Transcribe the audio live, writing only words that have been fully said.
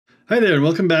Hi there, and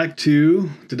welcome back to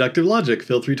Deductive Logic,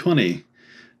 Phil 320.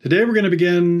 Today we're going to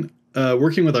begin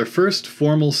working with our first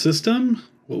formal system,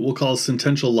 what we'll call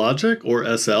Sentential Logic, or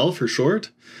SL for short.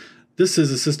 This is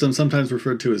a system sometimes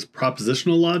referred to as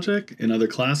propositional logic in other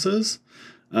classes,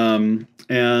 and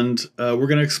we're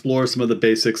going to explore some of the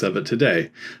basics of it today.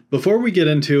 Before we get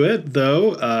into it,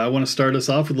 though, I want to start us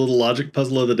off with a little logic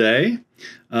puzzle of the day.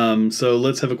 So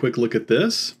let's have a quick look at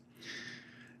this.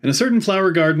 In a certain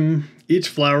flower garden, each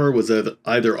flower was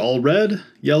either all red,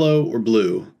 yellow, or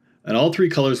blue, and all three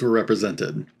colors were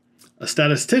represented. A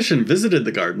statistician visited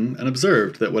the garden and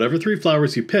observed that whatever three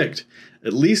flowers you picked,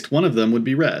 at least one of them would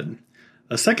be red.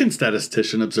 A second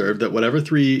statistician observed that whatever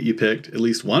three you picked, at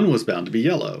least one was bound to be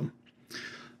yellow.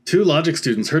 Two logic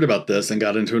students heard about this and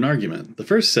got into an argument. The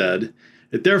first said,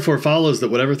 "It therefore follows that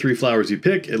whatever three flowers you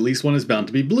pick, at least one is bound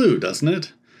to be blue, doesn't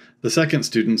it?" The second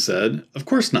student said, "Of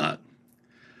course not."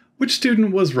 Which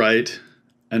student was right,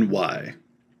 and why?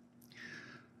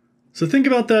 So think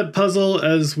about that puzzle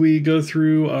as we go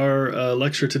through our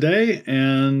lecture today,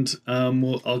 and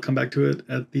I'll come back to it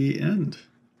at the end.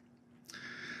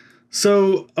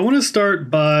 So I want to start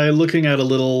by looking at a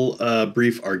little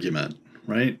brief argument,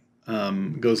 right?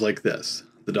 Goes like this.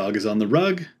 The dog is on the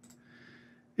rug.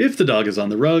 If the dog is on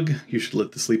the rug, you should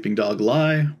let the sleeping dog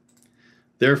lie.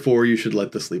 Therefore, you should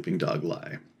let the sleeping dog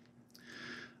lie.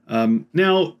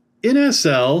 Now, in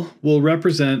SL, we'll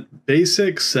represent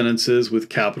basic sentences with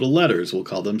capital letters. We'll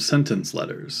call them sentence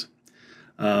letters.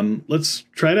 Let's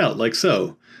try it out like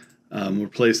so. We'll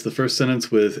replace the first sentence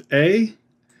with A,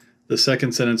 the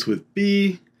second sentence with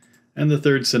B, and the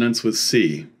third sentence with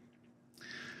C.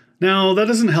 Now, that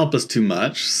doesn't help us too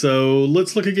much, so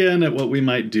let's look again at what we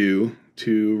might do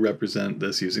to represent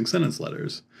this using sentence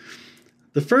letters.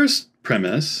 The first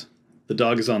premise, the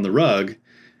dog is on the rug,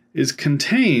 is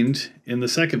contained in the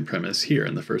second premise here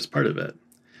in the first part of it.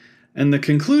 And the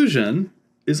conclusion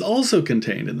is also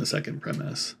contained in the second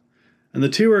premise. And the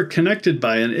two are connected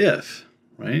by an if,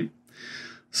 right?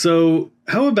 So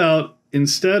how about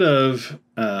instead of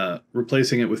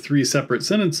replacing it with three separate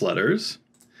sentence letters,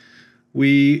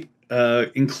 we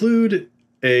include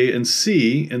A and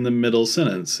C in the middle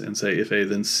sentence and say if A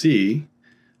then C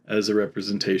as a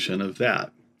representation of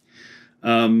that.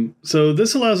 So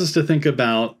this allows us to think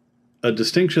about a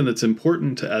distinction that's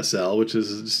important to SL, which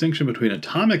is a distinction between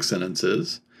atomic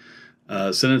sentences,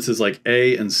 sentences like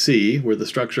A and C, where the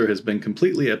structure has been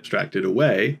completely abstracted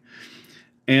away,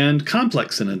 and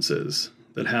complex sentences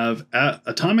that have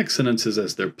atomic sentences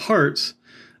as their parts,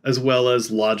 as well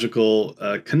as logical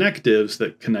connectives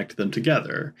that connect them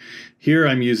together. Here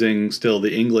I'm using still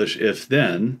the English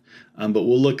if-then, but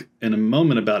we'll look in a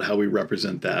moment about how we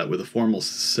represent that with a formal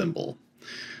symbol.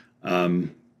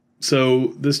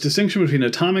 So this distinction between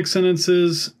atomic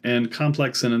sentences and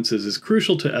complex sentences is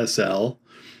crucial to SL.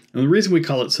 And the reason we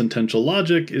call it sentential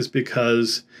logic is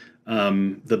because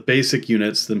the basic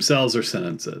units themselves are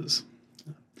sentences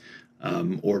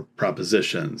or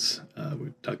propositions.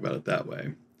 We talk about it that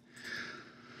way.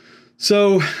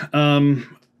 So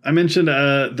I mentioned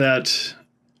that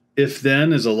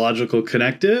if-then is a logical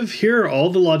connective. Here are all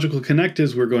the logical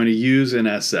connectives we're going to use in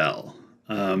SL.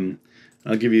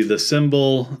 I'll give you the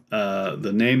symbol,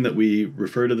 the name that we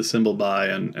refer to the symbol by,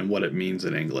 and what it means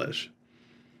in English.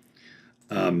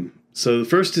 So the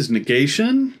first is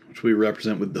negation, which we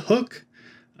represent with the hook,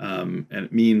 and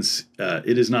it means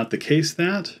it is not the case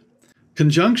that.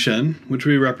 Conjunction, which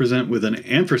we represent with an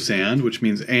ampersand, which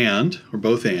means and, or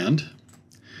both and.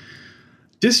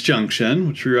 Disjunction,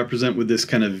 which we represent with this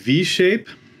kind of V shape,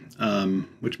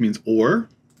 which means or.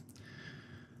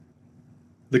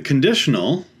 The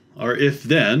conditional, our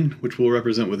if-then, which we'll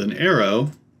represent with an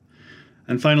arrow.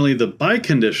 And finally, the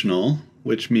biconditional,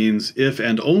 which means if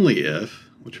and only if,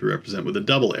 which we represent with a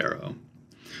double arrow.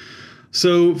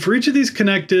 So for each of these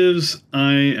connectives,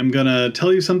 I am going to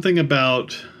tell you something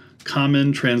about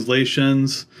common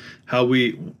translations,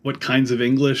 what kinds of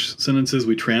English sentences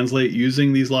we translate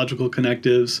using these logical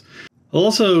connectives. I'll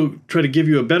also try to give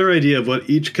you a better idea of what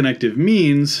each connective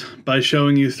means by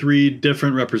showing you three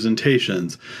different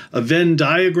representations. A Venn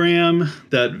diagram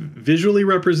that visually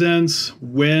represents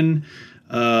when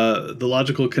the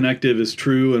logical connective is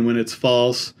true and when it's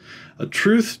false. A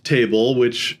truth table,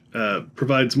 which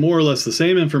provides more or less the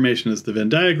same information as the Venn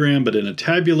diagram, but in a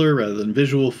tabular rather than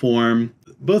visual form.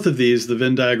 Both of these, the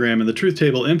Venn diagram and the truth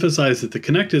table, emphasize that the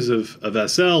connectives of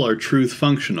SL are truth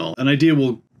functional, an idea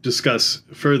we'll discuss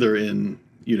further in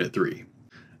Unit 3.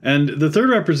 And the third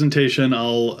representation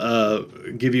I'll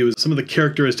give you is some of the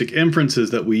characteristic inferences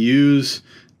that we use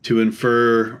to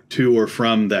infer to or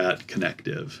from that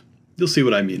connective. You'll see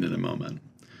what I mean in a moment.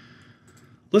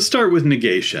 Let's start with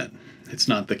negation. It's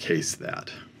not the case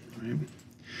that. Right?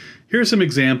 Here are some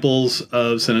examples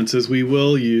of sentences we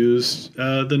will use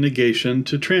the negation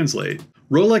to translate.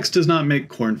 Rolex does not make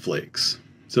cornflakes.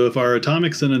 So if our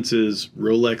atomic sentence is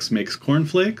Rolex makes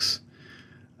cornflakes,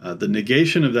 the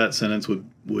negation of that sentence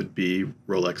would be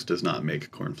Rolex does not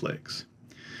make cornflakes.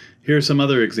 Here are some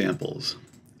other examples.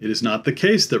 It is not the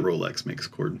case that Rolex makes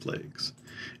cornflakes.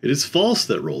 It is false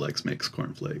that Rolex makes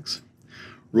cornflakes.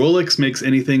 Rolex makes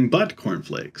anything but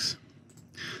cornflakes.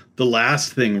 The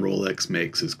last thing Rolex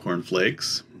makes is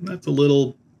cornflakes. That's a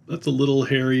little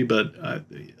hairy, but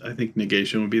I think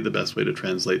negation would be the best way to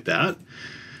translate that.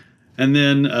 And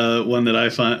then one that I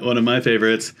find one of my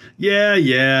favorites. Yeah,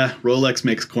 Rolex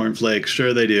makes cornflakes.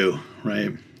 Sure they do,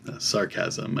 right?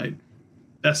 Sarcasm might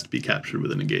best be captured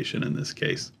with a negation in this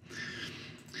case.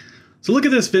 So look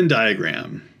at this Venn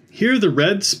diagram. Here the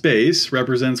red space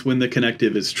represents when the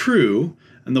connective is true,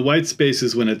 and the white space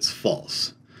is when it's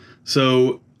false.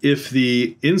 So if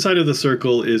the inside of the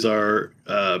circle is our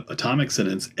atomic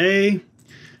sentence A,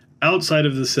 outside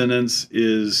of the sentence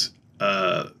is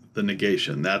the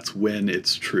negation. That's when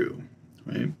it's true,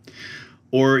 right?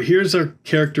 Or here's our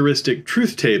characteristic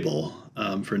truth table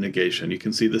for negation. You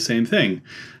can see the same thing.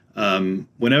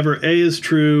 Whenever A is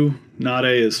true, not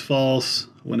A is false.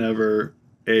 Whenever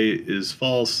A is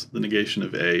false, the negation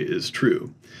of A is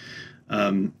true.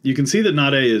 You can see that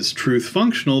not A is truth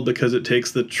functional because it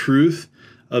takes the truth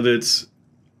of its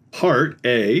part,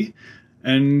 A,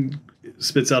 and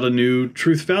spits out a new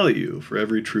truth value. For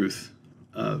every truth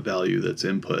value that's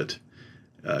input,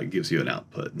 gives you an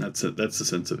output. And that's the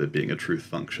sense of it being a truth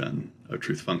function, a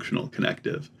truth functional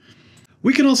connective.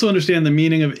 We can also understand the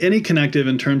meaning of any connective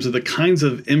in terms of the kinds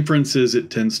of inferences it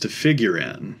tends to figure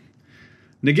in.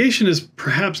 Negation is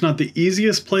perhaps not the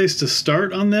easiest place to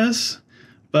start on this,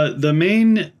 but the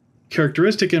main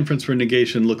characteristic inference for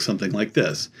negation looks something like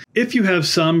this. If you have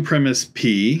some premise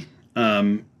P,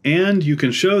 and you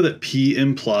can show that P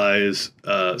implies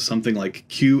something like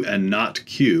Q and not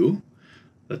Q,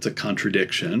 that's a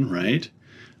contradiction, right?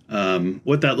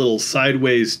 What that little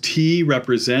sideways T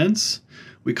represents,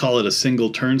 we call it a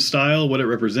single turnstile. What it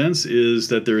represents is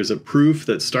that there is a proof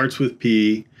that starts with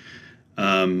P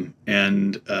and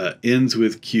ends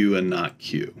with Q and not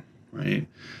Q, right?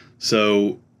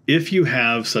 So if you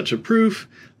have such a proof,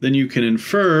 then you can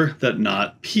infer that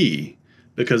not P,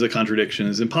 because a contradiction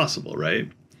is impossible, right?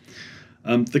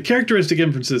 The characteristic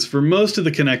inferences for most of the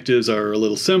connectives are a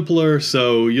little simpler,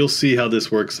 so you'll see how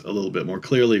this works a little bit more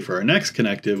clearly for our next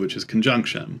connective, which is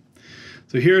conjunction.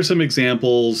 So here are some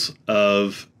examples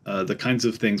of the kinds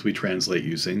of things we translate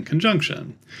using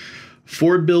conjunction.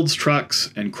 Ford builds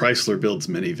trucks and Chrysler builds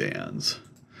minivans.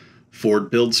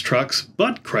 Ford builds trucks,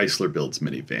 but Chrysler builds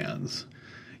minivans.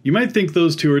 You might think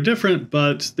those two are different,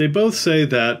 but they both say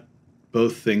that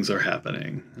both things are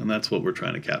happening, and that's what we're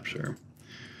trying to capture.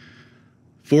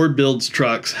 Ford builds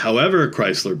trucks, however,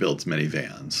 Chrysler builds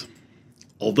minivans.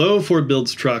 Although Ford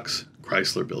builds trucks,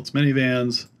 Chrysler builds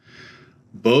minivans.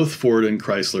 Both Ford and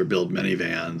Chrysler build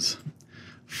minivans.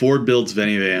 Ford builds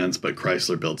minivans, but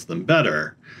Chrysler builds them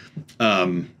better.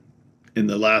 In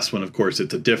the last one, of course,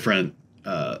 it's a different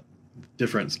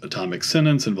atomic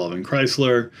sentence involving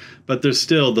Chrysler, but there's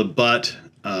still the but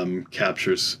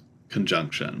captures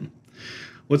conjunction.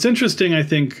 What's interesting, I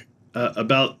think,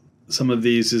 about some of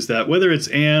these is that whether it's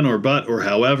and or but or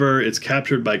however, it's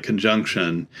captured by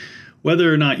conjunction.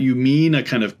 Whether or not you mean a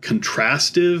kind of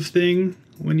contrastive thing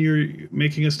when you're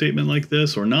making a statement like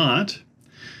this or not,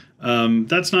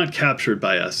 that's not captured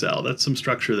by SL. That's some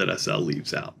structure that SL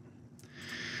leaves out.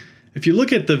 If you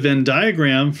look at the Venn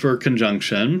diagram for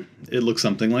conjunction, it looks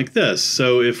something like this.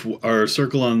 So if our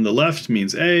circle on the left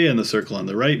means A and the circle on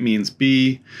the right means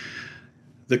B,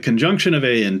 the conjunction of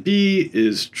A and B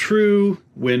is true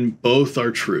when both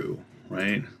are true,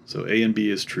 right? So A and B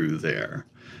is true there.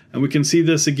 And we can see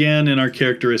this again in our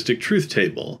characteristic truth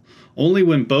table. Only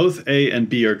when both A and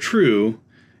B are true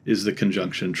is the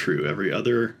conjunction true. Every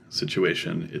other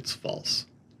situation, it's false.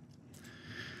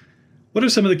 What are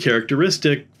some of the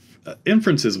characteristic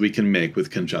inferences we can make with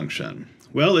conjunction?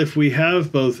 Well, if we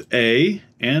have both A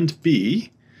and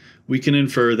B, we can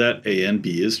infer that A and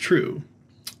B is true.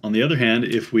 On the other hand,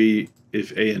 if we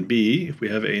have A and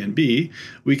B,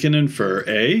 we can infer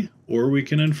A or we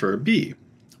can infer B,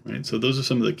 right? So those are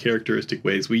some of the characteristic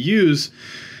ways we use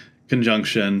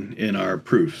conjunction in our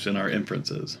proofs, in our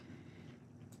inferences.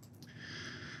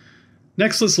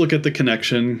 Next, let's look at the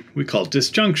connection we call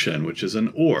disjunction, which is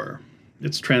an or.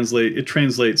 It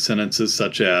translates sentences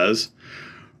such as,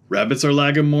 rabbits are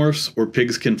lagomorphs or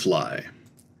pigs can fly.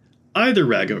 Either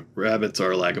rabbits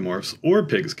are lagomorphs or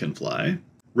pigs can fly.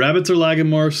 Rabbits are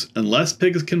lagomorphs unless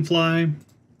pigs can fly.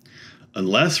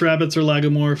 Unless rabbits are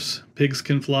lagomorphs, pigs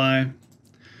can fly.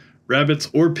 Rabbits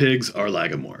or pigs are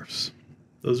lagomorphs.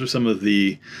 Those are some of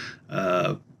the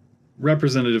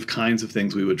representative kinds of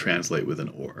things we would translate with an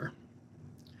or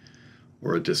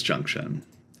a disjunction.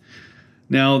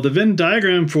 Now, the Venn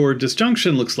diagram for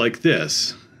disjunction looks like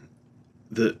this.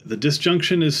 The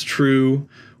disjunction is true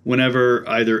whenever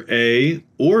either A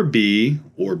or B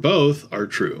or both are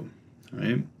true,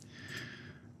 right?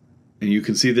 And you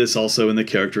can see this also in the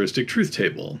characteristic truth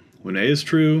table. When A is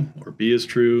true, or B is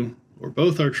true, or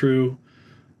both are true,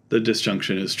 the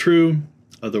disjunction is true,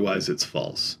 otherwise it's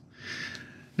false.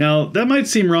 Now, that might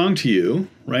seem wrong to you,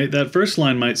 right? That first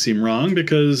line might seem wrong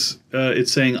because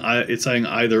it's saying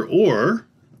either or,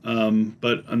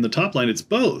 but on the top line it's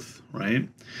both, right?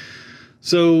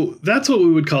 So that's what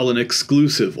we would call an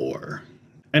exclusive or.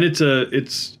 And it's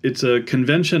a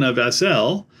convention of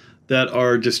SL that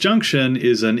our disjunction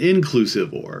is an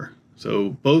inclusive or.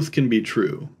 So both can be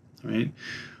true, right?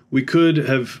 We could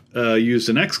have used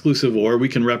an exclusive or. We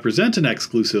can represent an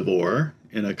exclusive or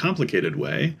in a complicated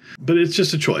way, but it's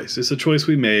just a choice. It's a choice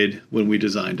we made when we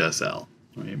designed SL,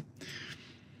 right?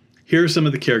 Here are some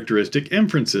of the characteristic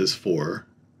inferences for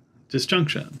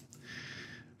disjunction.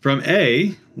 From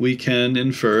A, we can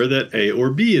infer that A or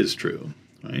B is true,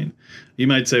 right? You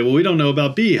might say, well, we don't know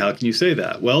about B. How can you say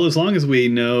that? Well, as long as we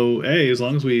know A, as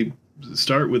long as we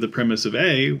start with the premise of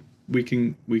A, we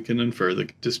can infer the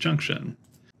disjunction.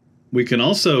 We can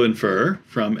also infer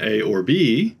from A or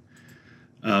B,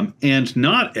 and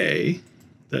not A,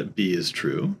 that B is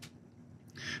true.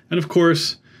 And of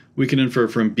course, we can infer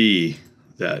from B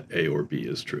that A or B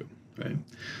is true, right?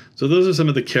 So those are some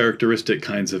of the characteristic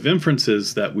kinds of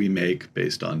inferences that we make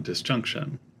based on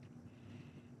disjunction.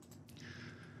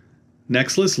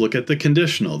 Next, let's look at the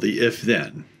conditional, the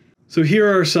if-then. So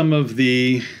here are some of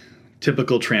the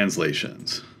typical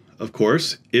translations. Of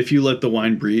course, if you let the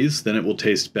wine breathe, then it will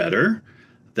taste better.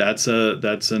 That's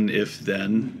an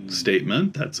if-then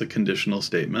statement. That's a conditional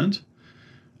statement.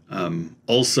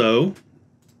 Also,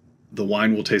 the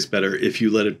wine will taste better if you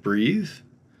let it breathe.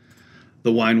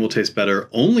 The wine will taste better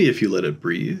only if you let it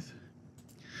breathe.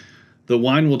 The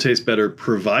wine will taste better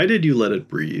provided you let it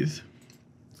breathe.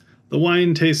 The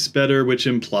wine tastes better, which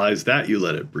implies that you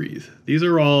let it breathe. These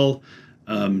are all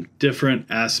different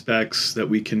aspects that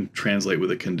we can translate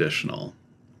with a conditional,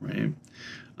 right?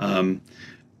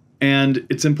 And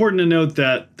it's important to note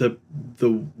that the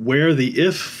where the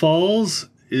if falls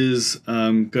is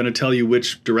going to tell you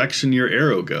which direction your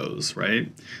arrow goes,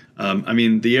 right? I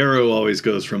mean, the arrow always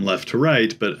goes from left to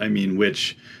right, but I mean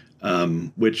which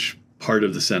part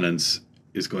of the sentence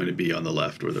is going to be on the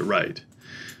left or the right.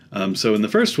 So in the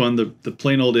first one, the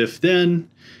plain old if-then,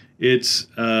 it's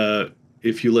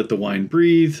if you let the wine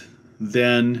breathe,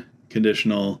 then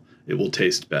conditional, it will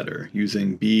taste better,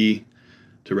 using B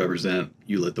to represent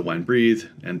you let the wine breathe,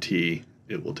 and T,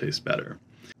 it will taste better.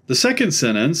 The second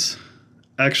sentence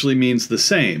actually means the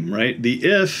same, right? The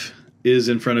if is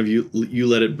in front of you, you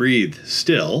let it breathe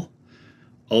still.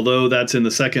 Although that's in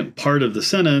the second part of the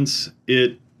sentence,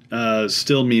 it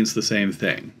still means the same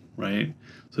thing, right?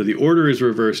 So the order is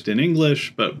reversed in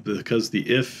English, but because the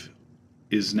if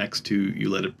is next to you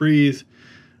let it breathe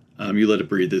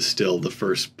is still the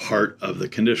first part of the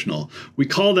conditional. We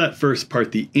call that first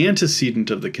part the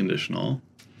antecedent of the conditional.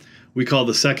 We call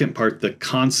the second part the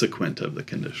consequent of the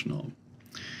conditional.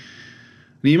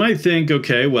 Now you might think,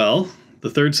 okay, well, the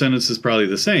third sentence is probably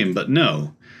the same, but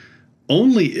no.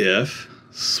 Only if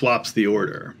swaps the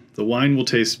order. The wine will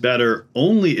taste better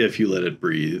only if you let it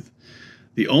breathe.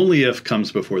 The only if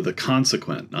comes before the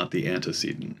consequent, not the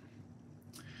antecedent.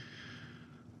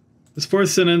 This fourth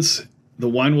sentence, the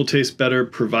wine will taste better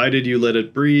provided you let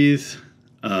it breathe,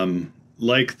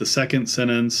 like the second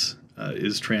sentence,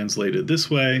 is translated this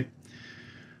way.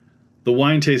 The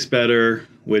wine tastes better,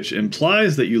 which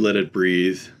implies that you let it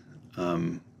breathe,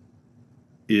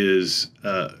 is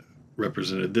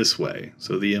represented this way.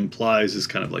 So the implies is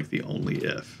kind of like the only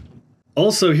if.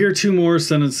 Also, here are two more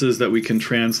sentences that we can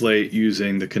translate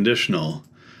using the conditional.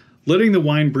 Letting the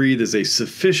wine breathe is a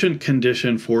sufficient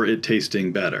condition for it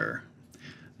tasting better.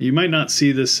 You might not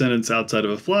see this sentence outside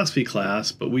of a philosophy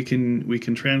class, but we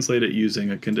can translate it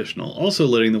using a conditional. Also,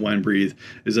 letting the wine breathe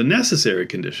is a necessary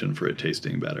condition for it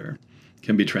tasting better.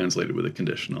 Can be translated with a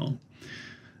conditional.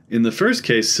 In the first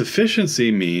case,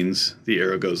 sufficiency means the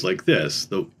arrow goes like this.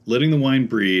 Letting the wine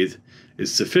breathe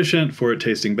is sufficient for it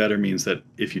tasting better means that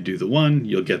if you do the one,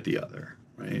 you'll get the other,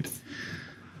 right?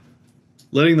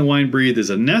 Letting the wine breathe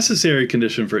is a necessary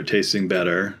condition for it tasting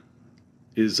better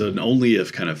is an only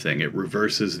if kind of thing. It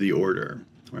reverses the order,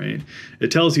 right?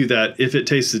 It tells you that if it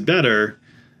tasted better,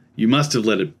 you must have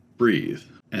let it breathe.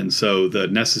 And so the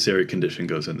necessary condition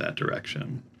goes in that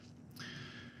direction.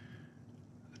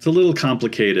 It's a little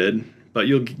complicated, but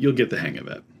you'll get the hang of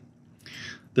it.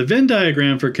 The Venn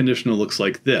diagram for conditional looks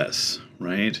like this,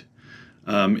 right?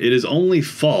 It is only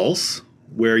false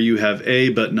where you have A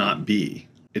but not B.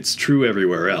 It's true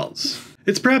everywhere else.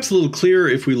 It's perhaps a little clearer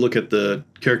if we look at the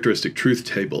characteristic truth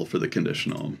table for the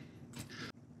conditional.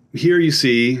 Here you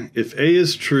see if A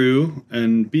is true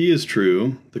and B is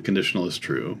true, the conditional is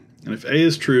true. And if A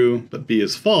is true but B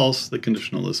is false, the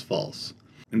conditional is false.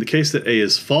 In the case that A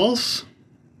is false,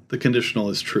 the conditional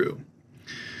is true.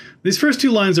 These first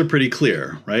two lines are pretty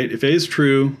clear, right? If A is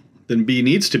true, then B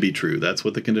needs to be true. That's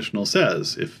what the conditional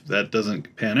says. If that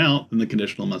doesn't pan out, then the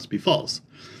conditional must be false.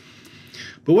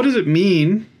 But what does it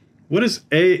mean? What does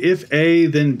if A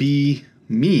then B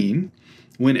mean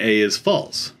when A is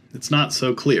false? It's not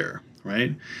so clear,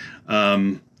 right?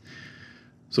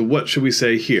 So what should we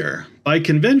say here? By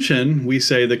convention, we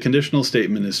say the conditional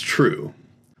statement is true.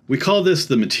 We call this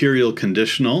the material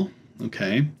conditional,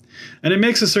 okay? And it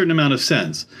makes a certain amount of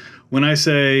sense. When I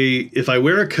say, if I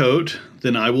wear a coat,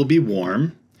 then I will be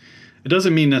warm, it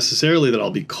doesn't mean necessarily that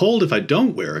I'll be cold if I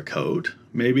don't wear a coat.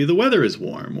 Maybe the weather is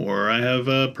warm, or I have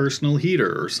a personal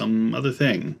heater, or some other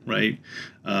thing, right?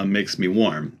 Makes me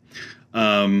warm.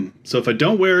 So if I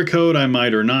don't wear a coat, I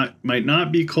might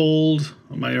not be cold,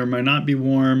 might not be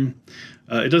warm.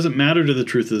 It doesn't matter to the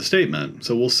truth of the statement.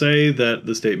 So we'll say that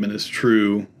the statement is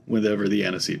true whenever the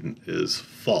antecedent is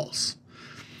false.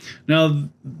 Now,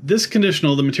 this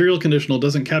conditional, the material conditional,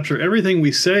 doesn't capture everything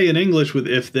we say in English with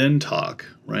if-then talk,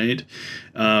 right?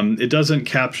 It doesn't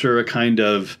capture a kind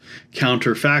of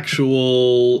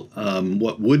counterfactual,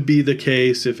 what would be the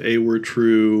case if A were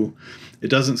true. It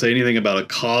doesn't say anything about a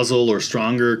causal or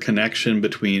stronger connection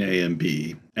between A and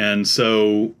B. And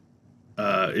so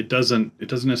it doesn't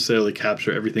necessarily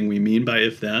capture everything we mean by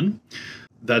if-then.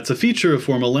 That's a feature of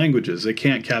formal languages. It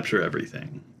can't capture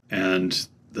everything. And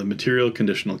the material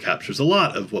conditional captures a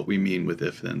lot of what we mean with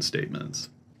if-then statements.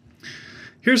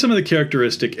 Here are some of the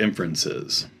characteristic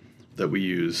inferences that we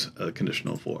use a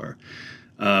conditional for.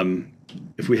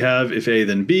 If we have if A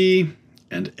then B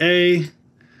and A,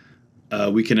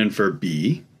 we can infer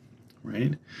B,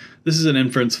 right? This is an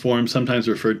inference form sometimes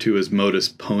referred to as modus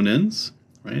ponens,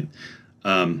 right?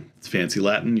 It's fancy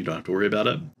Latin, you don't have to worry about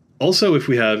it. Also, if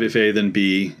we have if A then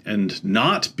B and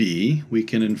not B, we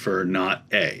can infer not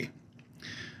A.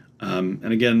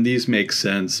 And again, these make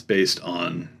sense based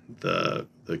on the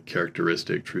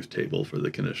characteristic truth table for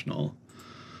the conditional.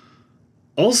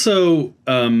 Also,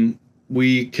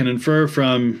 we can infer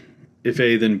from if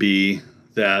A then B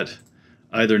that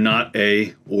either not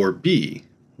A or B,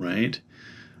 right?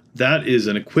 That is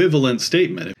an equivalent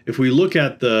statement. If we look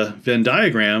at the Venn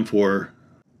diagram for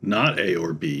not A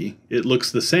or B, it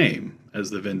looks the same as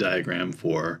the Venn diagram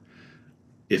for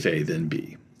if A then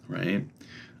B, right?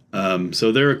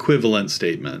 So they're equivalent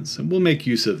statements, and we'll make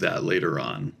use of that later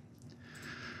on.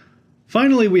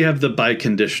 Finally, we have the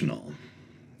biconditional,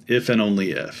 if and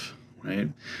only if, right?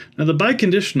 Now the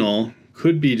biconditional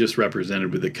could be just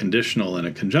represented with a conditional and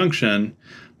a conjunction,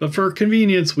 but for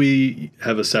convenience, we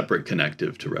have a separate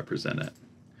connective to represent it.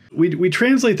 We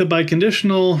translate the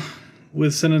biconditional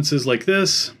with sentences like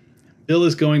this: Bill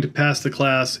is going to pass the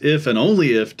class if and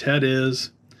only if Ted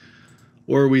is.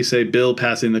 Or we say Bill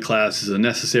passing the class is a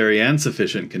necessary and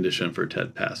sufficient condition for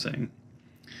Ted passing.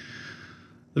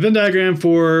 The Venn diagram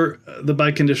for the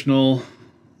biconditional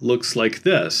looks like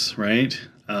this, right?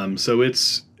 So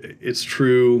it's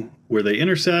true where they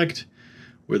intersect,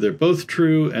 where they're both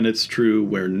true, and it's true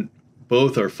where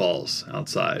both are false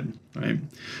outside, right?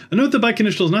 And note the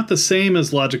biconditional is not the same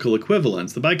as logical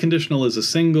equivalence. The biconditional is a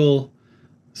single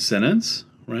sentence,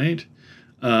 right?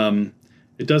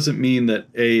 It doesn't mean that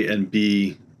A and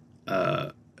B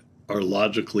are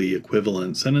logically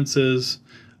equivalent sentences.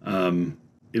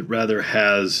 It rather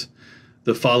has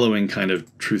the following kind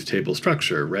of truth table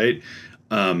structure, right?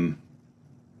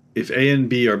 If A and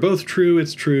B are both true,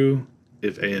 it's true.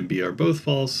 If A and B are both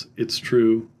false, it's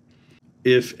true.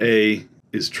 If A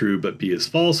is true but B is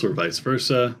false, or vice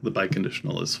versa, the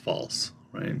biconditional is false,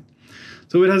 right?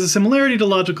 So it has a similarity to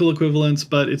logical equivalence,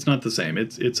 but it's not the same.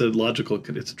 It's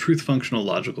a truth functional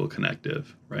logical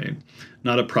connective, right?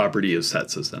 Not a property of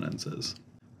sets of sentences.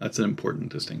 That's an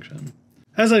important distinction.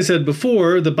 As I said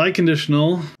before, the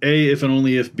biconditional A if and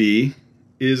only if B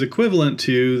is equivalent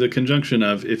to the conjunction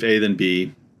of if A then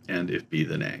B and if B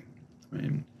then A,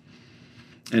 right?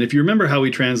 And if you remember how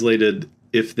we translated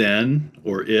if then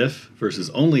or if versus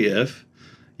only if,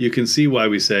 you can see why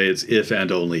we say it's if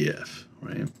and only if,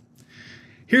 right?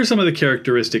 Here's some of the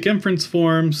characteristic inference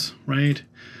forms, right?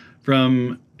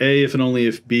 From A if and only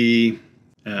if B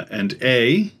and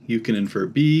A, you can infer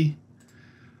B.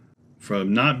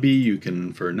 From not B, you can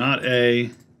infer not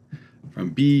A. From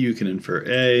B, you can infer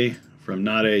A. From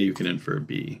not A, you can infer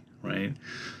B, right?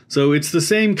 So it's the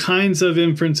same kinds of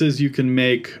inferences you can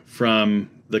make from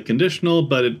the conditional,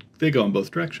 but they go in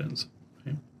both directions.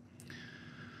 Okay?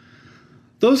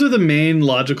 Those are the main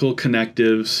logical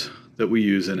connectives that we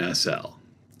use in SL.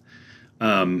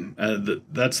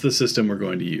 That's the system we're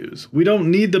going to use. We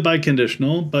don't need the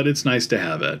biconditional, but it's nice to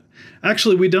have it.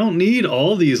 Actually, we don't need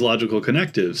all these logical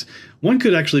connectives. One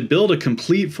could actually build a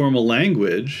complete formal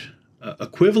language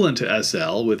equivalent to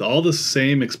SL with all the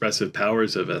same expressive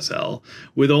powers of SL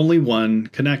with only one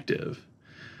connective.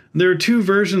 There are two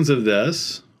versions of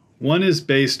this. One is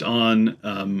based on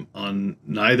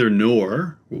neither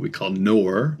nor, what we call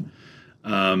nor.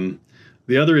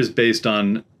 The other is based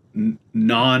on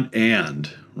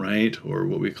non-and, right? Or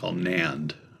what we call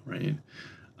NAND, right?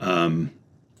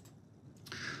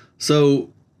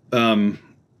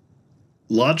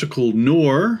 Logical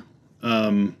NOR,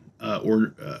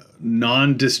 or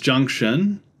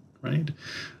non-disjunction, right?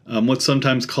 What's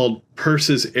sometimes called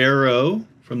Peirce's arrow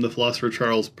from the philosopher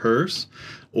Charles Peirce,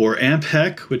 or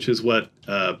Ampek, which is what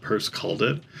Peirce called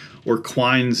it, or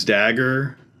Quine's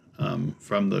dagger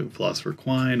from the philosopher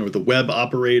Quine, or the Webb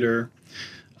operator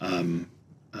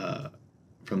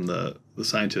from the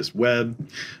scientist Webb,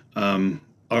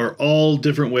 are all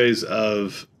different ways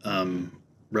of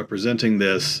representing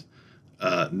this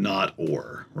not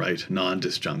or, right?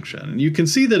 Non-disjunction. And you can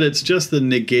see that it's just the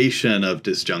negation of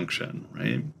disjunction,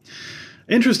 right?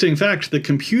 Interesting fact, the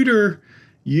computer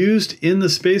used in the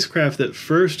spacecraft that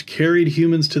first carried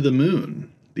humans to the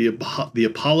moon, the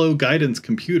Apollo guidance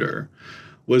computer,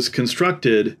 was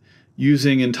constructed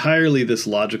using entirely this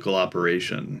logical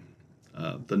operation,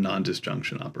 the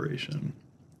non-disjunction operation.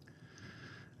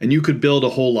 And you could build a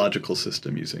whole logical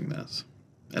system using this,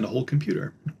 and a whole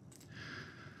computer.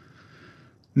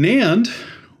 NAND,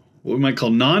 what we might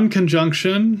call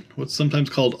non-conjunction, what's sometimes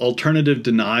called alternative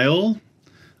denial,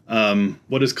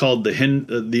 what's called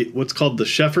the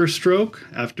Scheffer stroke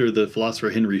after the philosopher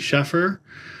Henry Scheffer,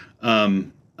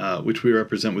 which we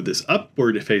represent with this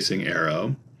upward-facing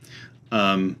arrow,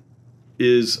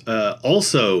 is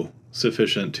also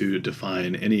sufficient to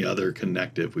define any other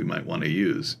connective we might want to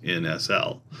use in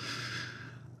SL.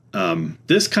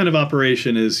 This kind of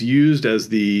operation is used as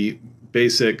the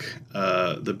basic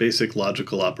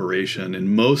logical operation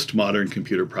in most modern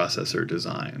computer processor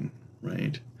design,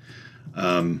 right?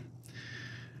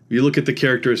 You look at the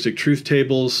characteristic truth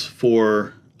tables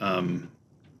for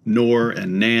NOR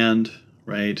and NAND,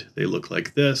 right? They look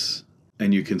like this,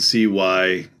 and you can see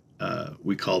why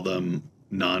we call them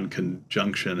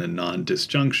non-conjunction and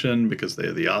non-disjunction, because they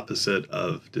are the opposite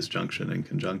of disjunction and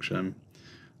conjunction.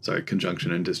 Sorry,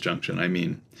 conjunction and disjunction, I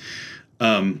mean.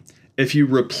 If you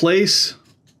replace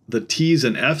the T's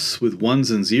and F's with ones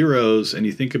and zeros, and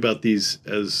you think about these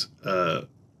as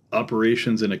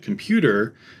operations in a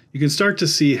computer, you can start to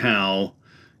see how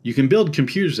you can build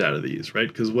computers out of these, right?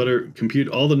 Because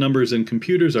all the numbers in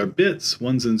computers are bits,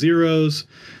 ones and zeros,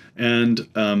 and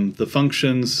the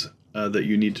functions that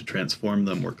you need to transform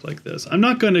them work like this. I'm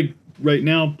not going to right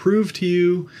now prove to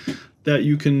you that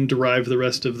you can derive the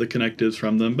rest of the connectives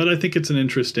from them, but I think it's an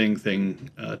interesting thing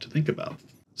to think about.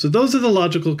 So those are the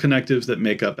logical connectives that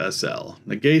make up SL: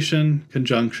 negation,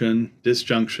 conjunction,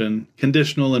 disjunction,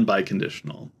 conditional, and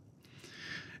biconditional.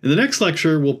 In the next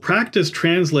lecture, we'll practice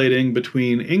translating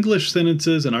between English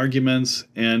sentences and arguments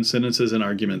and sentences and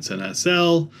arguments in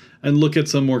SL, and look at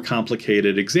some more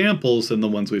complicated examples than the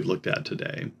ones we've looked at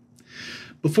today.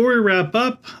 Before we wrap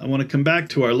up, I want to come back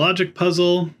to our logic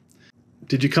puzzle.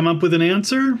 Did you come up with an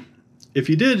answer? If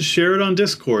you did, share it on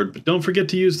Discord, but don't forget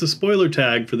to use the spoiler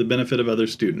tag for the benefit of other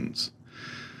students.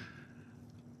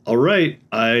 All right,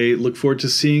 I look forward to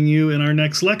seeing you in our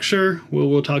next lecture, where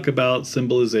we'll talk about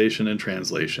symbolization and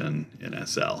translation in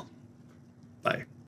SL. Bye.